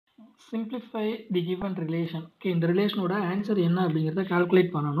simplify the given relation. Okay, இந்த ரிலேஷனோட answer என்ன அப்படிங்கிறத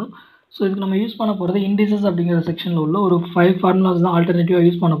கால்குலேட் பண்ணணும். ஸோ இதுக்கு நம்ம யூஸ் பண்ண போகிறது இண்டிசஸ் அப்படிங்கிற செக்ஷனில் உள்ள ஒரு 5 ஃபார்முலாஸ் தான் ஆல்டர்னேட்டிவாக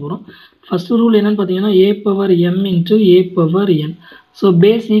யூஸ் பண்ண போகிறோம். ஃபஸ்ட்டு ரூல் என்னென்னு பார்த்தீங்கன்னா a power m into a power n. So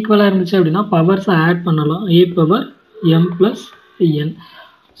base ஈக்குவலாக இருந்துச்சு அப்படின்னா பவர்ஸை ஆட் பண்ணலாம், a power m plus n.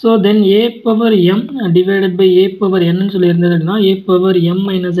 So then a power m divided by a power n சொல்லி இருந்தது அப்படின்னா a power m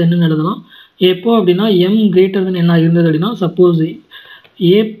minus n எழுதலாம். எப்போ அப்படின்னா m கிரேட்டர் தென் என்ன இருந்தது அப்படின்னா suppose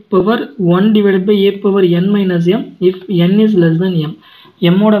a power 1 divided by a power n minus m if n is less than m.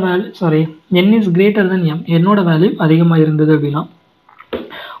 m ஓட value n is greater than m, n ஓட value அதிகமாக இருந்தது அப்படின்னா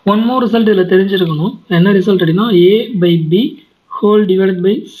ஒன் மோர் ரிசல்ட் இதில் தெரிஞ்சிருக்கணும். என்ன ரிசல்ட் அப்படின்னா a by b whole divided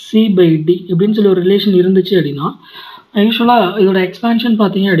by c by d இப்படின்னு சொல்லி ஒரு ரிலேஷன் இருந்துச்சு அப்படின்னா யூஸ்வலாக இதோட எக்ஸ்பான்ஷன்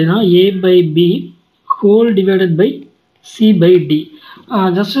பார்த்தீங்க அப்படின்னா a by b whole divided by c by d.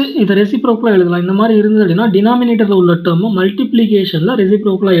 Just இதை ரெசிப்ரோக்கலாக எழுதலாம். இந்த மாதிரி இருந்தது அப்படின்னா டினாமினேட்டரில் உள்ள டேர்மை மல்டிப்ளிகேஷனில்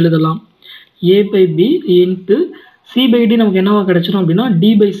ரெசிப்ரோக்கலாக எழுதலாம். a by B into C by D நமக்கு என்னவா கிடைச்சிடும் அப்படின்னா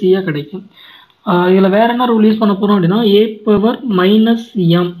டி பை சியாக கிடைக்கும். இதில் வேறு என்ன ரூல் யூஸ் பண்ண போகிறோம் அப்படின்னா a power minus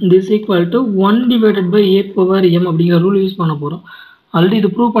M this equal to 1 divided by a power m அப்படிங்கிற ரூல் யூஸ் பண்ண போகிறோம். ஆல்ரெடி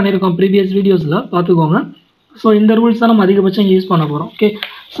இது ப்ரூவ் பண்ணியிருக்கோம் ப்ரீவியஸ் வீடியோஸில், பார்த்துக்கோங்க. ஸோ இந்த ரூல்ஸ் தான் நம்ம அதிகபட்சம் யூஸ் பண்ண போகிறோம். ஓகே,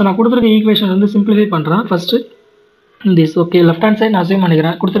 ஸோ நான் கொடுத்துருக்க ஈக்குவேஷன் வந்து சிம்பிளிஃபை பண்ணுறேன். First this okay left hand side நான் அசைவ்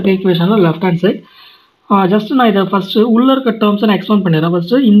பண்ணிக்கிறேன். கொடுத்துருக்க ஈக்குவேஷனில் லெஃப்ட் ஹேண்ட் சைட் ஜஸ்ட் நான் இதை ஃபஸ்ட்டு உள்ள இருக்க டேர்ம்ஸை நான் எக்ஸ்பேண்ட் பண்ணிடுறேன்.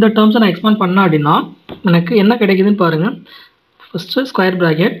 ஃபஸ்ட்டு இந்த டேர்ம்ஸை நான் எக்ஸ்பேண்ட் பண்ணேன் அப்படின்னா எனக்கு என்ன கிடைக்குதுன்னு பாருங்கள். ஃபஸ்ட்டு ஸ்கொயர்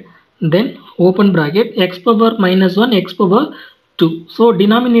ப்ராக்கெட் தென் open bracket X power minus 1 X power 2. So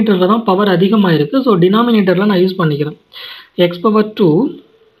டினாமினேட்டரில் தான் பவர் அதிகமாக இருக்குது. ஸோ டினாமினேட்டரில் நான் யூஸ் பண்ணிக்கிறேன் X power 2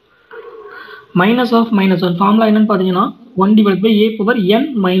 minus of minus 1. Formula என்னன்னு பார்த்தீங்கன்னா 1 divide by a power n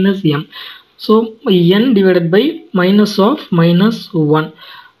minus m. So n divided by minus of minus 1.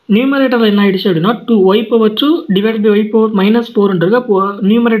 நியூமரேட்டரில் என்ன ஆகிடுச்சு அப்படின்னா 2y power 2 divide by y power minus 4ன்றது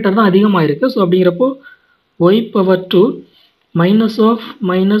numerator தான் அதிகமாக இருக்குது. ஸோ அப்படிங்கிறப்போ y power 2 minus of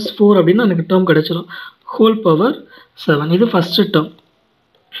minus 4 அப்படின்னு எனக்கு டேர்ம் கிடச்சிடும் ஹோல் பவர் 7. இது first term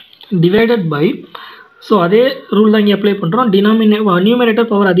divided by. So அதே ரூல் தான் இங்கே அப்ளை பண்ணுறோம். நியூமரேட்டர்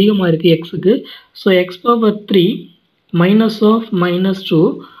பவர் அதிகமாக இருக்குது எக்ஸுக்கு. So X power 3 minus of minus 2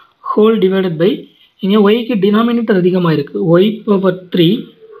 whole divided by இங்கே ஒய்க்கு டினாமினேட்டர் அதிகமாக இருக்குது y power 3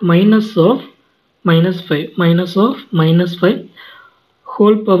 minus of minus 5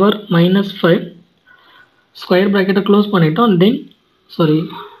 whole power minus 5 square ப்ராக்கெட்டை close பண்ணிட்டோம். தென்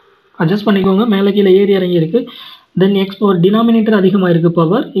அட்ஜஸ்ட் பண்ணிக்கோங்க, மேலே கீழே ஏறி இறங்கி இருக்குது. தென் எக்ஸ் பவர் டினாமினேட்டர் அதிகமாக இருக்குது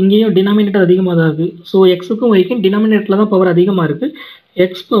பவர், இங்கேயும் டினாமினேட்டர் அதிகமாக தான் இருக்குது. ஸோ எக்ஸுக்கும் ஒய்க்கும் டினாமினேட்டரில் தான் பவர் அதிகமாக இருக்குது.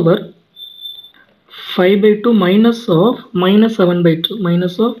 X power 5 by 2 minus of minus 7 by 2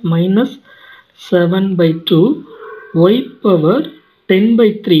 minus of minus 7 by 2 y power 10 by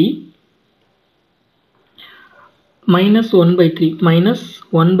 3 minus 1 by 3 minus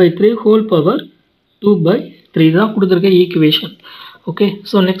 1 by 3 whole power 2 by 3 தான் கொடுத்துருக்க equation. Okay,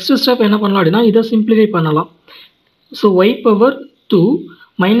 so next step என்ன பண்ணலாம் அப்படின்னா இதை சிம்பிளிஃபை பண்ணலாம். So y power 2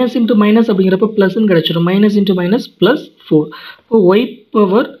 minus into minus அப்படிங்கிறப்ப ப்ளஸ்ன்னு கிடச்சிடும். Minus into minus plus 4. இப்போ ஒய்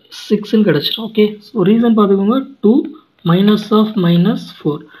பவர் 6ன்னு கிடச்சிடும். ஓகே, ஸோ ரீசன் பார்த்துக்கோங்க 2 minus of minus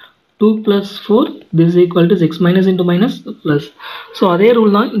 4 2 plus 4 this equal to 6 minus into minus plus. So அதே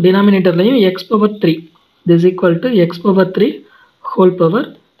ரூல் தான் டினாமினேட்டர்லையும் X power 3 this equal to X power 3 whole power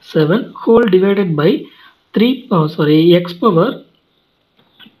 7 whole divided by 3 X power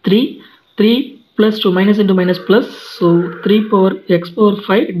 3 plus 2 minus into minus plus, so 3 power x power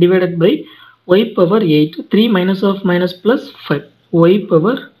 5 divided by y power 8. 3 minus of minus plus 5 y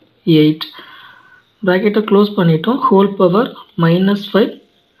power 8 bracket close பண்ணிட்டோம் whole power minus 5.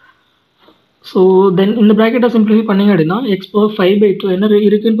 so then இந்த bracket simplify பண்ணிங்க அப்படின்னா x power 5 by 2 என்ன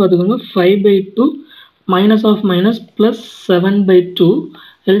இருக்குன்னு பார்த்துக்கோங்க. 5 by 2 minus of minus plus 7 by 2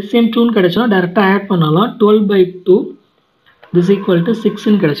 LCM 2 கிடைச்சா டைரெக்டாக add பண்ணலாம். 12 by 2 this equal to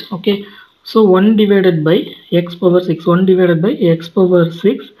 6 கிடைச்சு. Okay, so 1 divided by x power 6 1 divided by x power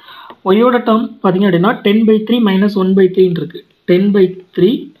 6 y ஓட டேர்ம் பார்த்தீங்க அப்படின்னா 10 by 3 minus 1 by 3 இருக்கு. 10 by 3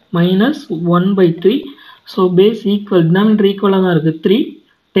 minus 1 by 3. So base equal denominator ஈக்குவலாக தான் இருக்குது 3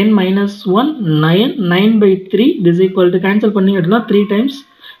 10 minus 1 9 by 3 this equal to cancel பண்ணிங்க அப்படின்னா 3 times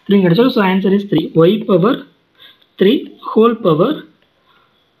 3 கிடைச்சோம். So answer is 3 y power 3 whole power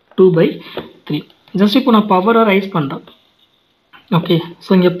 2 by 3. Just இப்போ நான் பவரை ரைஸ் பண்ணுறேன். ஓகே, ஸோ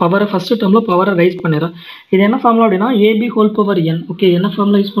இங்கே பவரை ஃபஸ்ட்டு டேர்மில் பவரை ரைஸ் பண்ணிடுறேன். இது என்ன ஃபார்முலா அப்படின்னா AB whole power n. Okay, என்ன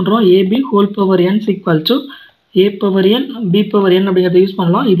ஃபார்முலா யூஸ் பண்ணுறோம்? AB whole power n equal to a power N P power n அப்படிங்கிறத யூஸ்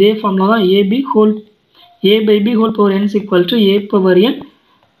பண்ணலாம். இதே ஃபார்முலா தான் ஏ by B whole power n equal to a power N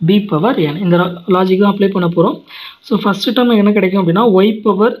P power n. இந்த logic தான் apply பண்ண போகிறோம். So first term என்ன கிடைக்கும் அப்படின்னா ஒய்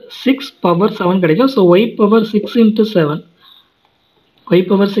பவர் 6 பவர் 7 கிடைக்கும். So Y power 6 into 7 y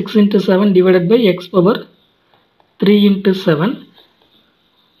power 6 into 7 divided by x power 3 into 7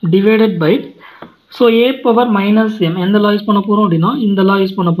 divided by, so a power minus m எந்த law use பண்ண போறோம் அப்படின்னா இந்த law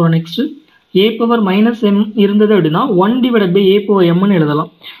யூஸ் பண்ண போறோம். Next a power minus m இருந்தது அப்படின்னா 1 divided by a power m ன்னு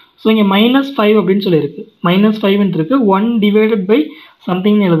எழுதலாம். ஸோ இங்கே -5 அப்படின்னு சொல்லியிருக்கு, -5 இருக்கு, 1 divided by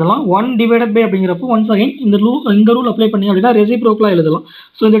சம்திங்னு எழுதலாம். 1 divided by அப்படிங்கிறப்போ ஒன்ஸ் அகைன் இந்த ரூல் அப்ளை பண்ணி அப்படின்னா ரெசிப்ரோக்கலாக எழுதலாம்.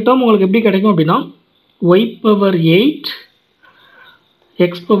 ஸோ இந்த டேர்ம் உங்களுக்கு எப்படி கிடைக்கும் அப்படின்னா y power 8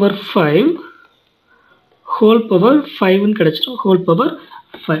 x power 5 whole power 5ன்னு கிடைச்சிடும். whole power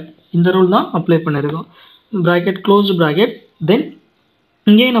 5 இந்த ரூல் தான் அப்ளை பண்ணியிருக்கோம். Bracket closed bracket. தென்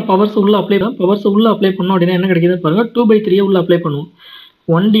இங்கே நான் பவர்ஸ் உள்ள அப்ளை பண்ணோம் அப்படின்னா என்ன கிடைக்குதுன்னு பாருங்கள். 2/3 உள்ள அப்ளை பண்ணுவோம்.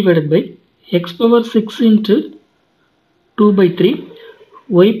 1 divided by x power 6 into 2/3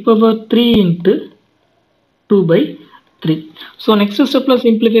 y power 3 into 2/3. So next ஸ்டெப்பில்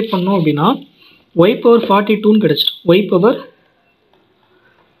சிம்பிளிஃபை பண்ணோம் அப்படின்னா y power 42ன்னு கிடைச்சிடும். y power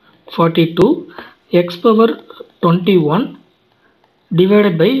 42 x power 21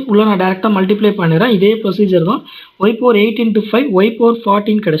 divided by உள்ள நான் டேரெக்டாக மல்டிப்ளை பண்ணிடுறேன். இதே ப்ரொசீஜர் தான். y power 8 into 5 y power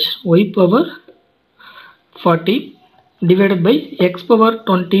 14 கிடைச்சிடும். y power 40 divided by x power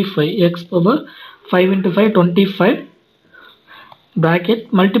 25 x power 5 into 5 25 bracket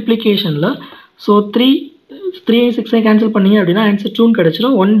multiplicationல. So 3 6 cancel பண்ணீங்க அப்படின்னா ஆன்சர் 2ன்னு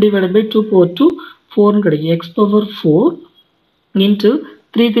கிடைச்சிடும். 1 divided by 2 power 2 4ன்னு கிடைக்கும். x power 4 into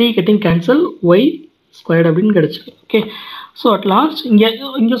 3 getting cancel y squared அப்படின்னு கிடைச்சிடும். ஓகே, ஸோ அட் லாஸ்ட்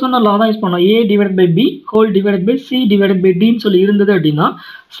இங்கே சொன்ன லா தான் யூஸ் பண்ணோம். a divided by b whole divided by c divided by dன்னு சொல்லி இருந்தது அப்படின்னா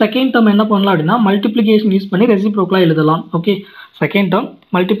செகண்ட் டேர்ம் என்ன பண்ணலாம் அப்படின்னா மல்டிப்ளிகேஷன் யூஸ் பண்ணி ரெசிப்ரோக்கலாக எழுதலாம். Okay, second term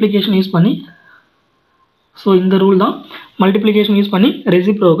multiplication use பண்ணி, ஸோ இந்த ரூல் தான் மல்டிப்ளிகேஷன் யூஸ் பண்ணி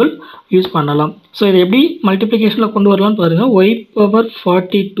ரெசிப்ரோக்கல் யூஸ் பண்ணலாம். ஸோ இதை எப்படி மல்டிப்ளிகேஷனில் கொண்டு வரலாம்னு பாருங்கள். y power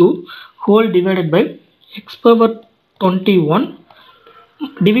 42 whole divided by x power 21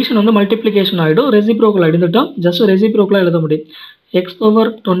 division வந்து மல்டிப்ளிகேஷன் ஆகிடும், ரெசிப்ரோக்கல் ஆகிடும். ஜஸ்ட் ரெசிப்ரோக்கலாக எழுத முடியும். x power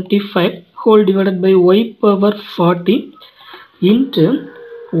 25 whole divided by y power 40 into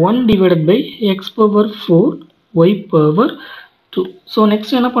 1 divided by x power 4 y power 2. So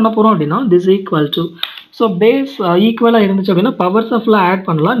next என்ன பண்ண போகிறோம் அப்படின்னா this equal to, so base ஈக்குவலாக இருந்துச்சு அப்படின்னா பவர்ஸை ஃபுல்லாக ஆட்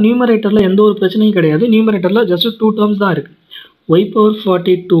பண்ணலாம். நியூமரேட்டரில் எந்த ஒரு பிரச்சனையும் கிடையாது. நியூமரேட்டரில் ஜஸ்ட் 2 டேர்ம்ஸ் தான் இருக்குது. y power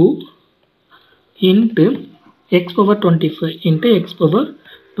 42 into x power 25 into x power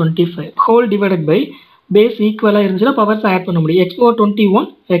 25 whole divided by base ஈக்குவலாக இருந்துச்சுன்னா பவர்ஸ் ஆட் பண்ண முடியும். x power 21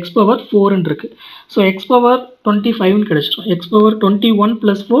 x power 4ன்னு இருக்குது. ஸோ x power 25ன்னு கிடைச்சிடும். x power 21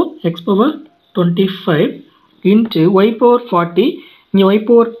 plus 4 x power 25 into y power 40, இங்கே y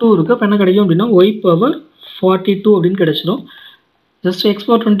power 2 இருக்குது. அப்போ என்ன கிடைக்கும் அப்படின்னா y power 42 அப்படின்னு கிடைச்சிடும். Just x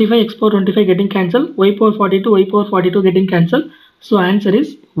power 25 x power 25 getting cancel, y power 42 y power 42 getting cancel. So answer is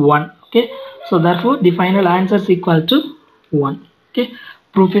 1. Okay, so therefore the final answer is equal to 1. Okay,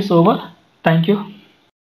 proof is over. Thank you.